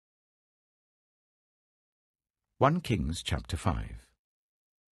1 Kings chapter 5.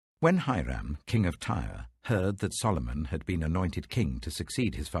 When Hiram, king of Tyre, heard that Solomon had been anointed king to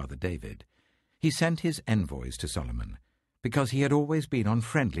succeed his father David, he sent his envoys to Solomon, because he had always been on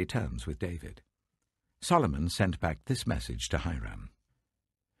friendly terms with David. Solomon sent back this message to Hiram.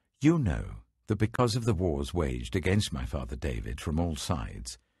 You know that because of the wars waged against my father David from all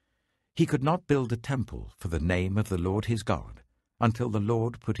sides, he could not build a temple for the name of the Lord his God until the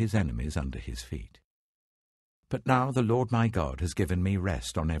Lord put his enemies under his feet. But now the Lord my God has given me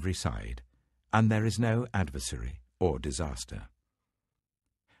rest on every side, and there is no adversary or disaster.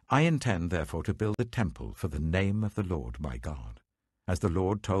 I intend therefore to build a temple for the name of the Lord my God, as the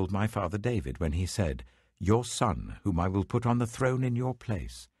Lord told my father David when he said, Your son, whom I will put on the throne in your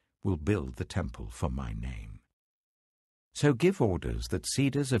place, will build the temple for my name. So give orders that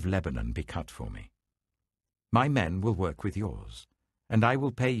cedars of Lebanon be cut for me. My men will work with yours, and I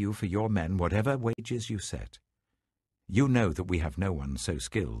will pay you for your men whatever wages you set. You know that we have no one so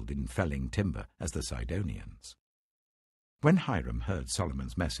skilled in felling timber as the Sidonians. When Hiram heard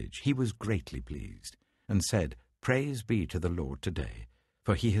Solomon's message, he was greatly pleased, and said, Praise be to the Lord today,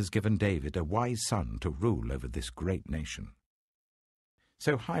 for he has given David a wise son to rule over this great nation.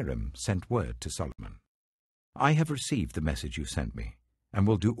 So Hiram sent word to Solomon, I have received the message you sent me, and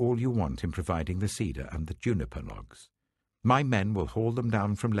will do all you want in providing the cedar and the juniper logs. My men will haul them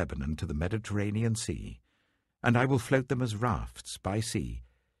down from Lebanon to the Mediterranean Sea, and I will float them as rafts by sea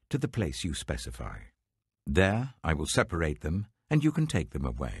to the place you specify. There I will separate them, and you can take them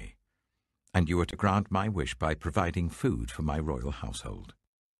away. And you are to grant my wish by providing food for my royal household.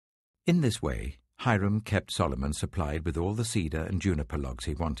 In this way, Hiram kept Solomon supplied with all the cedar and juniper logs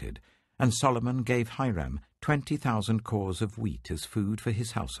he wanted, and Solomon gave Hiram 20,000 cores of wheat as food for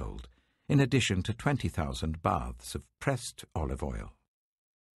his household, in addition to 20,000 baths of pressed olive oil.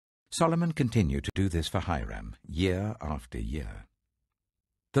 Solomon continued to do this for Hiram year after year.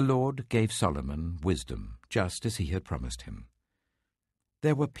 The Lord gave Solomon wisdom, just as he had promised him.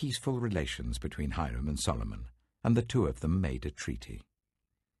 There were peaceful relations between Hiram and Solomon, and the two of them made a treaty.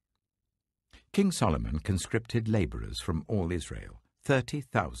 King Solomon conscripted laborers from all Israel,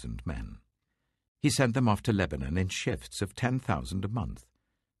 30,000 men. He sent them off to Lebanon in shifts of 10,000 a month,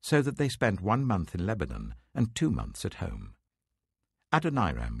 so that they spent 1 month in Lebanon and 2 months at home.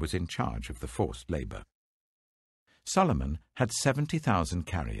 Adoniram was in charge of the forced labor. Solomon had 70,000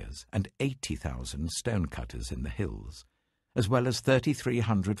 carriers and 80,000 stonecutters in the hills, as well as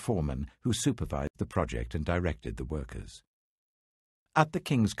 3,300 foremen who supervised the project and directed the workers. At the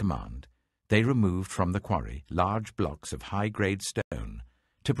king's command, they removed from the quarry large blocks of high-grade stone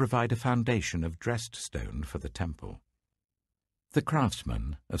to provide a foundation of dressed stone for the temple. The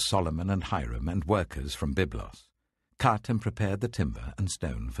craftsmen of Solomon and Hiram and workers from Byblos cut and prepared the timber and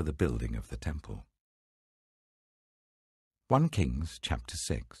stone for the building of the temple. 1 Kings chapter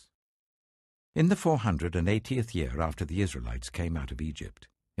 6. In the 480th year after the Israelites came out of Egypt,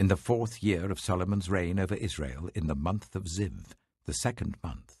 in the 4th year of Solomon's reign over Israel, in the month of Ziv, the 2nd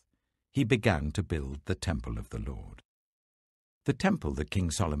month, he began to build the temple of the Lord. The temple that King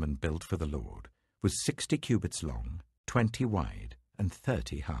Solomon built for the Lord was 60 cubits long, 20 wide, and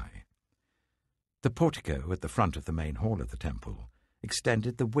 30 high. The portico at the front of the main hall of the temple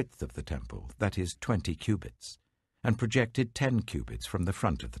extended the width of the temple, that is 20 cubits, and projected 10 cubits from the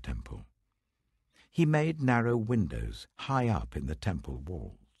front of the temple. He made narrow windows high up in the temple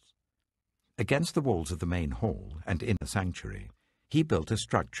walls. Against the walls of the main hall and inner sanctuary, he built a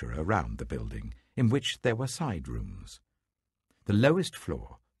structure around the building in which there were side rooms. The lowest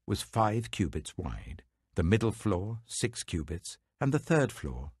floor was 5 cubits wide, the middle floor 6 cubits, and the third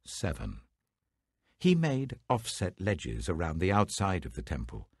floor 7. He made offset ledges around the outside of the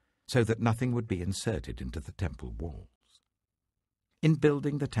temple, so that nothing would be inserted into the temple walls. In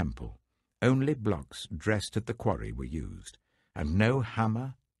building the temple, only blocks dressed at the quarry were used, and no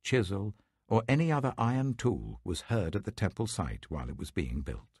hammer, chisel, or any other iron tool was heard at the temple site while it was being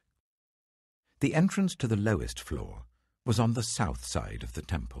built. The entrance to the lowest floor was on the south side of the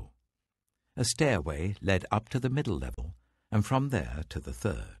temple. A stairway led up to the middle level, and from there to the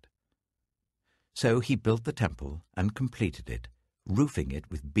third. So he built the temple and completed it, roofing it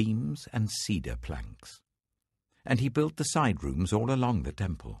with beams and cedar planks. And he built the side rooms all along the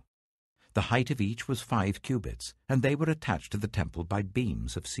temple. The height of each was 5 cubits, and they were attached to the temple by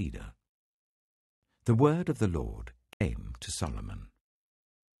beams of cedar. The word of the Lord came to Solomon.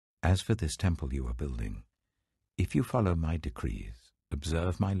 As for this temple you are building, if you follow my decrees,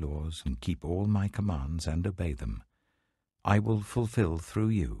 observe my laws, and keep all my commands and obey them, I will fulfill through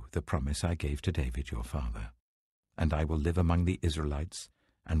you the promise I gave to David your father, and I will live among the Israelites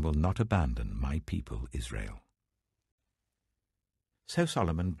and will not abandon my people Israel. So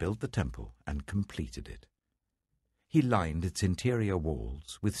Solomon built the temple and completed it. He lined its interior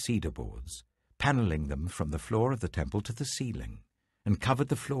walls with cedar boards, paneling them from the floor of the temple to the ceiling, and covered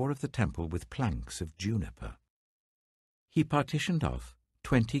the floor of the temple with planks of juniper. He partitioned off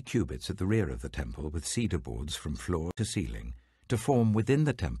 20 cubits at the rear of the temple with cedar boards from floor to ceiling to form within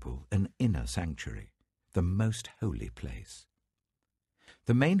the temple an inner sanctuary, the most holy place.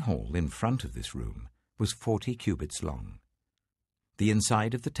 The main hall in front of this room was 40 cubits long. The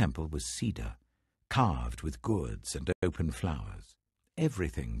inside of the temple was cedar, carved with gourds and open flowers.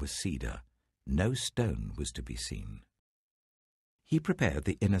 Everything was cedar. No stone was to be seen. He prepared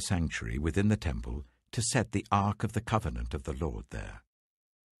the inner sanctuary within the temple to set the Ark of the Covenant of the Lord there.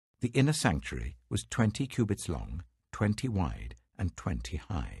 The inner sanctuary was 20 cubits long, 20 wide, and 20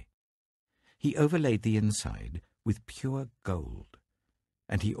 high. He overlaid the inside with pure gold,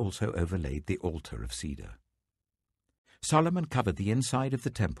 and he also overlaid the altar of cedar. Solomon covered the inside of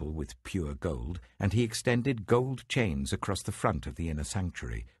the temple with pure gold, and he extended gold chains across the front of the inner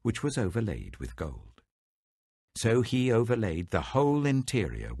sanctuary, which was overlaid with gold. So he overlaid the whole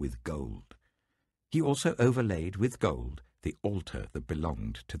interior with gold. He also overlaid with gold the altar that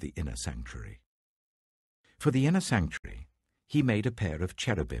belonged to the inner sanctuary. For the inner sanctuary, he made a pair of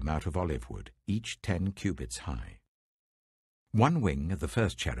cherubim out of olive wood, each 10 cubits high. One wing of the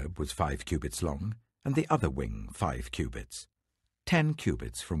first cherub was 5 cubits long, and the other wing 5 cubits, 10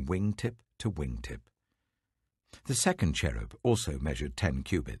 cubits from wingtip to wingtip. The second cherub also measured 10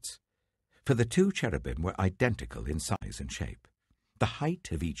 cubits, for the 2 cherubim were identical in size and shape. The height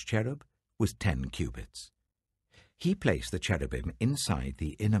of each cherub was 10 cubits. He placed the cherubim inside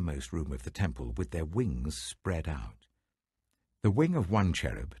the innermost room of the temple with their wings spread out. The wing of one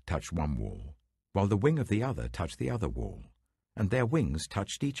cherub touched one wall, while the wing of the other touched the other wall, and their wings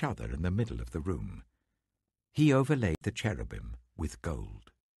touched each other in the middle of the room. He overlaid the cherubim with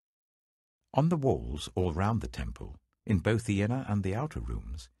gold. On the walls all round the temple, in both the inner and the outer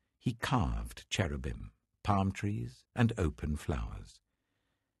rooms, he carved cherubim, palm trees, and open flowers.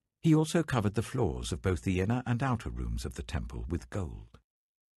 He also covered the floors of both the inner and outer rooms of the temple with gold.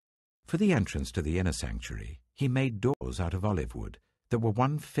 For the entrance to the inner sanctuary, he made doors out of olive wood that were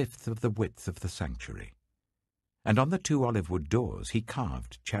 1/5 of the width of the sanctuary. And on the 2 olive wood doors he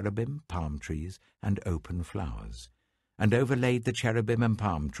carved cherubim, palm trees, and open flowers, and overlaid the cherubim and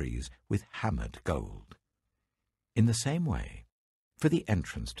palm trees with hammered gold. In the same way, for the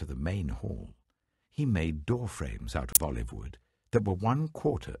entrance to the main hall, he made door frames out of olive wood that were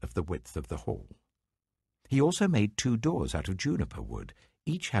 1/4 of the width of the hall. He also made 2 doors out of juniper wood,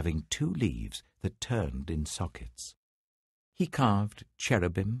 each having 2 leaves that turned in sockets. He carved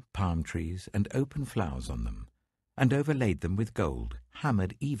cherubim, palm trees, and open flowers on them, and overlaid them with gold,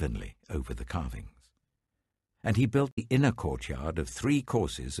 hammered evenly over the carvings. And he built the inner courtyard of 3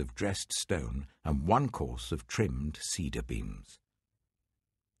 courses of dressed stone and 1 course of trimmed cedar beams.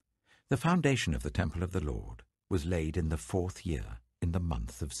 The foundation of the temple of the Lord was laid in the 4th year, in the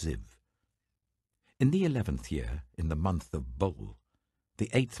month of Ziv. In the 11th year, in the month of Bul, the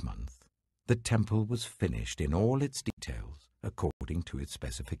 8th month, the temple was finished in all its details according to its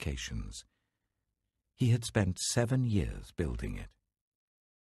specifications. He had spent 7 years building it.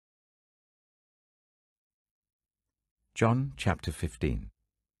 John chapter 15.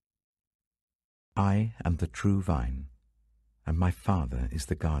 I am the true vine, and my Father is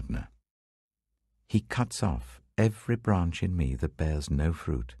the gardener. He cuts off every branch in me that bears no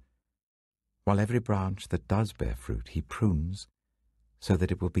fruit, while every branch that does bear fruit he prunes, so that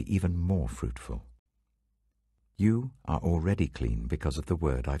it will be even more fruitful. You are already clean because of the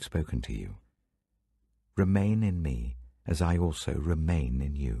word I've spoken to you. Remain in me, as I also remain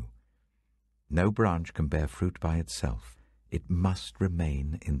in you. No branch can bear fruit by itself. It must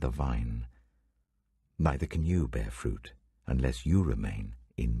remain in the vine. Neither can you bear fruit unless you remain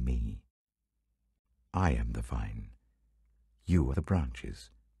in me. I am the vine. You are the branches.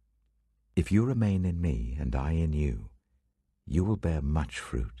 If you remain in me and I in you, you will bear much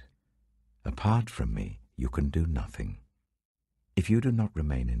fruit. Apart from me, you can do nothing. If you do not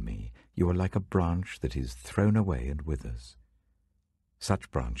remain in me, you are like a branch that is thrown away and withers. Such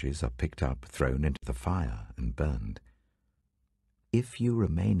branches are picked up, thrown into the fire, and burned. If you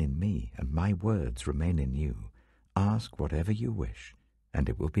remain in me, and my words remain in you, ask whatever you wish, and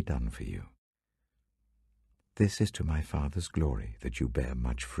it will be done for you. This is to my Father's glory, that you bear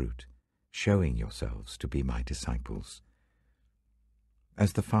much fruit, showing yourselves to be my disciples.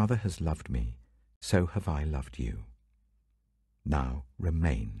 As the Father has loved me, so have I loved you. Now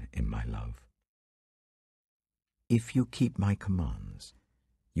remain in my love. If you keep my commands,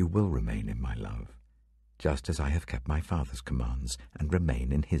 you will remain in my love, just as I have kept my Father's commands and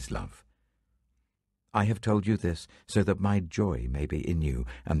remain in his love. I have told you this so that my joy may be in you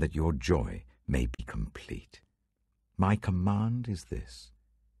and that your joy may be complete. My command is this: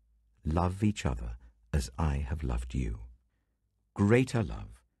 love each other as I have loved you. Greater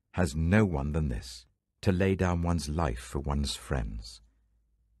love has no one than this, to lay down one's life for one's friends.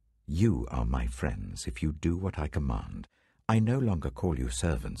 You are my friends if you do what I command. I no longer call you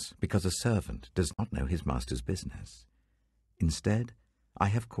servants, because a servant does not know his master's business. Instead, I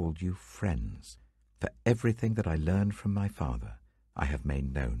have called you friends, for everything that I learned from my Father I have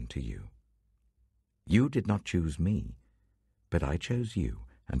made known to you. You did not choose me, but I chose you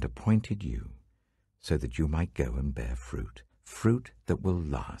and appointed you, so that you might go and bear fruit, fruit that will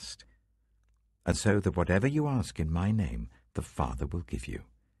last, and so that whatever you ask in my name, the Father will give you.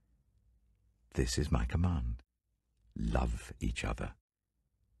 This is my command: love each other.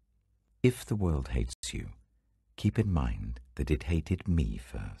 If the world hates you, keep in mind that it hated me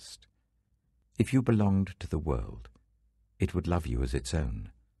first. If you belonged to the world, it would love you as its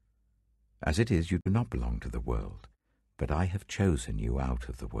own. As it is, you do not belong to the world, but I have chosen you out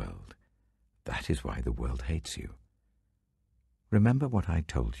of the world. That is why the world hates you. Remember what I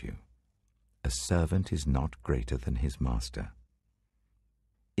told you: a servant is not greater than his master.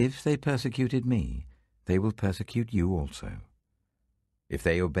 If they persecuted me, they will persecute you also. If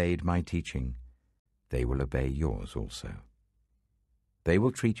they obeyed my teaching, they will obey yours also. They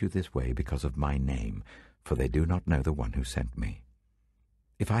will treat you this way because of my name, for they do not know the one who sent me.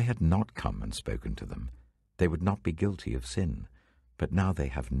 If I had not come and spoken to them, they would not be guilty of sin, but now they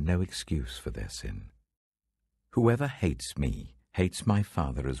have no excuse for their sin. Whoever hates me hates my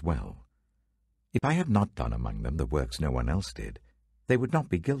Father as well. If I had not done among them the works no one else did, they would not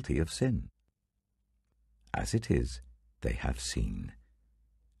be guilty of sin. As it is, they have seen,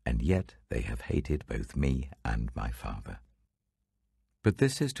 and yet they have hated both me and my Father. But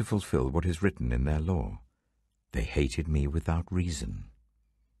this is to fulfill what is written in their law: they hated me without reason.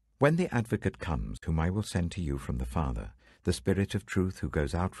 When the Advocate comes, whom I will send to you from the Father, the Spirit of truth who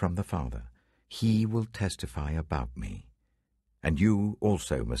goes out from the Father, he will testify about me. And you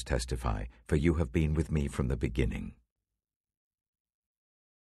also must testify, for you have been with me from the beginning.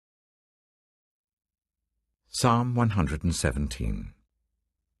 Psalm 117.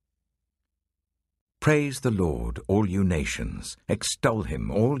 Praise the Lord, all you nations. Extol him,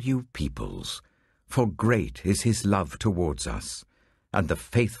 all you peoples. For great is his love towards us, and the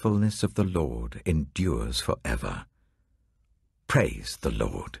faithfulness of the Lord endures forever. Praise the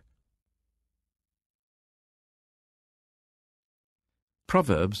Lord.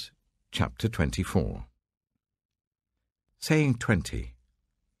 Proverbs chapter 24. Saying 20.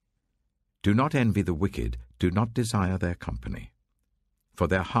 Do not envy the wicked, do not desire their company. For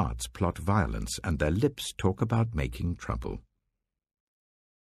their hearts plot violence, and their lips talk about making trouble.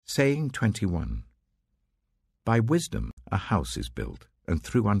 Saying 21. By wisdom a house is built, and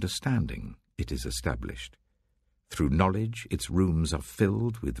through understanding it is established. Through knowledge its rooms are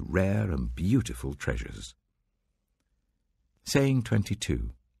filled with rare and beautiful treasures. Saying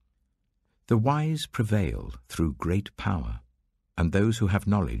 22. The wise prevail through great power, and those who have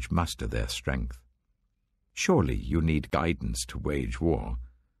knowledge muster their strength. Surely you need guidance to wage war,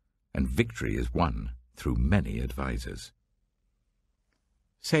 and victory is won through many advisers.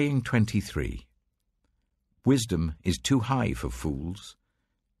 Saying 23. Wisdom is too high for fools.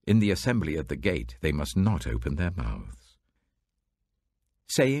 In the assembly at the gate they must not open their mouths.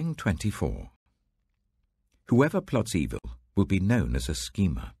 Saying 24. Whoever plots evil will be known as a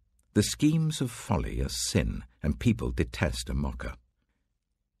schemer. The schemes of folly are sin, and people detest a mocker.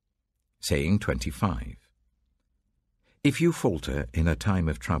 Saying 25. If you falter in a time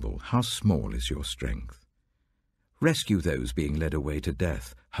of trouble, how small is your strength? Rescue those being led away to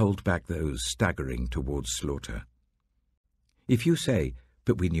death, hold back those staggering towards slaughter. If you say,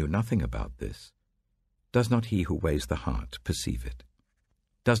 but we knew nothing about this, does not he who weighs the heart perceive it?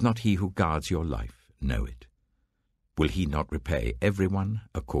 Does not he who guards your life know it? Will he not repay everyone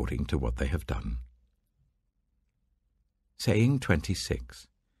according to what they have done? Saying 26.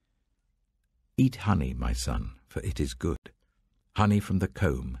 Eat honey, my son, for it is good. Honey from the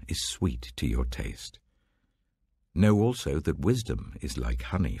comb is sweet to your taste. Know also that wisdom is like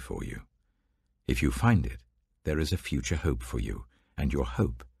honey for you. If you find it, there is a future hope for you, and your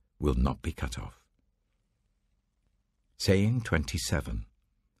hope will not be cut off. Saying 27.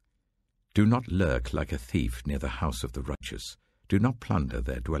 Do not lurk like a thief near the house of the righteous. Do not plunder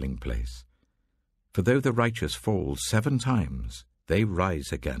their dwelling place. For though the righteous fall 7 times, they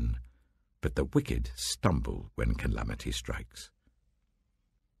rise again, but the wicked stumble when calamity strikes.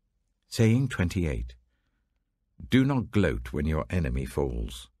 Saying 28. Do not gloat when your enemy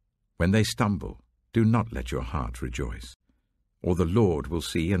falls. When they stumble, do not let your heart rejoice, or the Lord will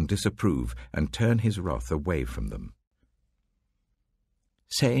see and disapprove and turn his wrath away from them.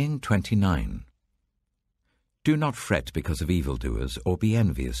 Saying 29. Do not fret because of evildoers, or be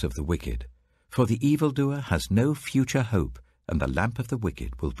envious of the wicked, for the evildoer has no future hope, and the lamp of the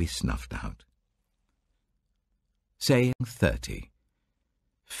wicked will be snuffed out. Saying 30.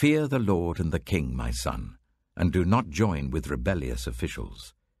 Fear the Lord and the King, my son, and do not join with rebellious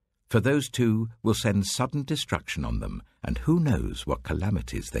officials, for those two will send sudden destruction on them, and who knows what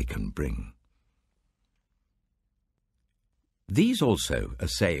calamities they can bring. These also are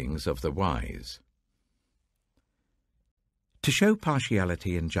sayings of the wise. To show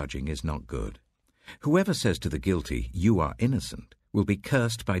partiality in judging is not good. Whoever says to the guilty, "You are innocent," will be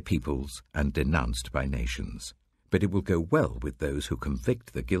cursed by peoples and denounced by nations. But it will go well with those who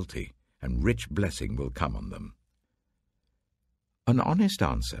convict the guilty, and rich blessing will come on them. An honest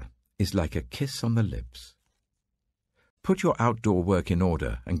answer is like a kiss on the lips. Put your outdoor work in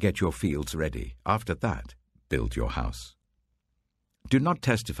order and get your fields ready. After that, build your house. Do not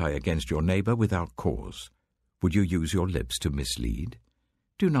testify against your neighbor without cause. Would you use your lips to mislead?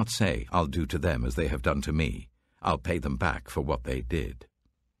 Do not say, "I'll do to them as they have done to me. I'll pay them back for what they did."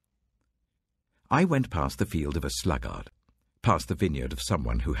 I went past the field of a sluggard, past the vineyard of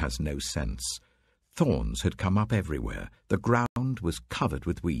someone who has no sense. Thorns had come up everywhere, the ground was covered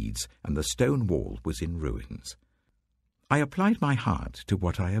with weeds, and the stone wall was in ruins. I applied my heart to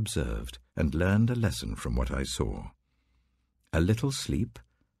what I observed, and learned a lesson from what I saw. A little sleep,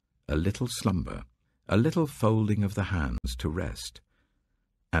 a little slumber, a little folding of the hands to rest,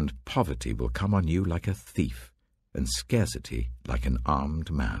 and poverty will come on you like a thief, and scarcity like an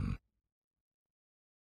armed man.